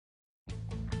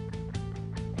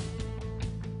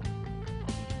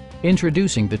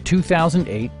Introducing the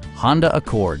 2008 Honda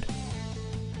Accord.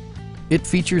 It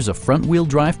features a front-wheel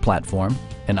drive platform,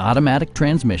 an automatic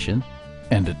transmission,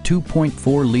 and a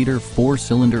 2.4-liter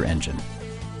four-cylinder engine.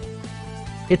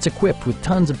 It's equipped with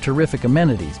tons of terrific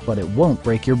amenities, but it won't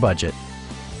break your budget.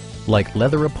 Like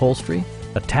leather upholstery,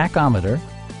 a tachometer,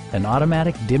 an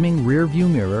automatic dimming rear-view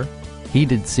mirror,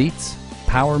 heated seats,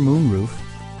 power moonroof,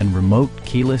 and remote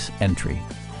keyless entry.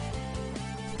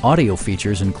 Audio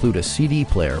features include a CD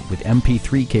player with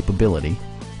MP3 capability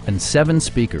and 7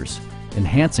 speakers,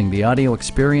 enhancing the audio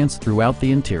experience throughout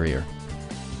the interior.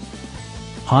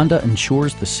 Honda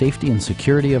ensures the safety and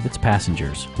security of its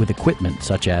passengers with equipment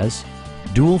such as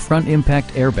dual front impact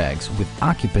airbags with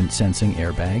occupant sensing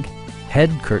airbag,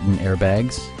 head curtain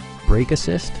airbags, brake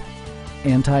assist,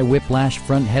 anti-whiplash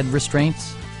front head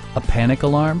restraints, a panic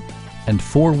alarm, and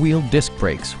 4-wheel disc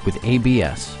brakes with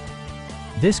ABS.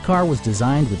 This car was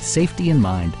designed with safety in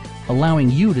mind, allowing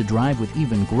you to drive with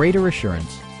even greater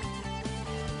assurance.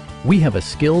 We have a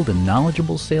skilled and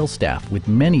knowledgeable sales staff with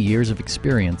many years of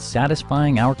experience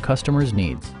satisfying our customers'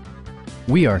 needs.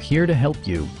 We are here to help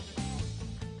you